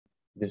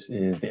This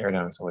is the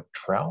aerodynamics of a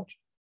trout,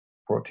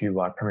 brought to you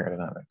by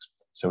Aerodynamics.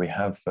 So we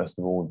have, first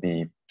of all,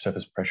 the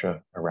surface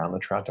pressure around the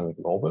trout and we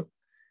can orbit.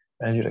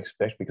 As you'd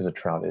expect, because a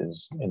trout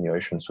is in the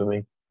ocean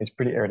swimming, it's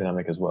pretty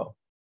aerodynamic as well.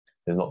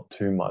 There's not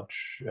too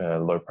much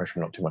low pressure,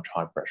 not too much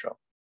high pressure.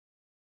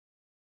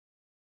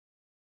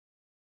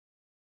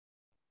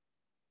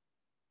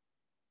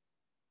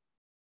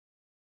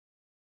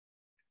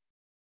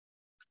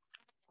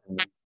 And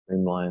the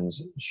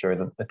streamlines show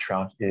that the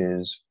trout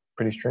is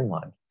pretty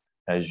streamlined,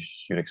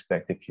 as you'd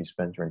expect if you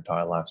spent your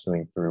entire life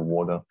swimming through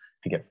water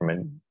to get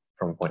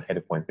from point A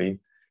to point B.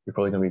 You're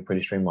probably going to be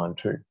pretty streamlined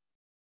too.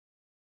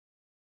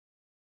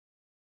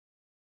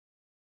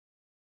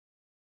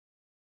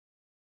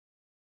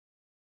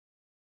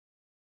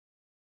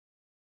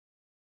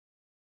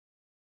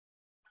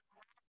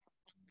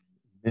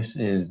 This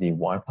is the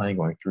Y plane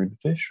going through the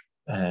fish,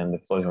 and the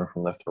flow going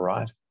from left to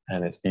right,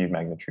 and it's the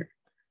magnitude.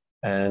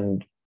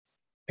 And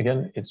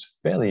again, it's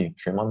fairly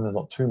streamlined. There's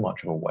not too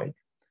much of a wake,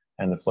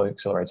 and the flow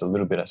accelerates a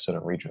little bit at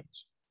certain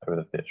regions over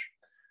the fish.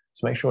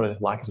 So make sure to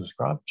like and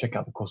subscribe. Check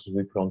out the courses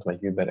we put on to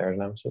make you a better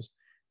aerodynamicist.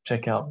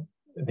 Check out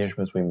the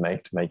instruments we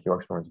make to make your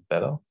experiments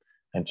better,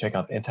 and check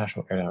out the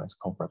International Aerodynamics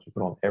Conference we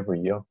put on every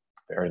year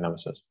for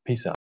aerodynamicists.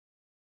 Peace out.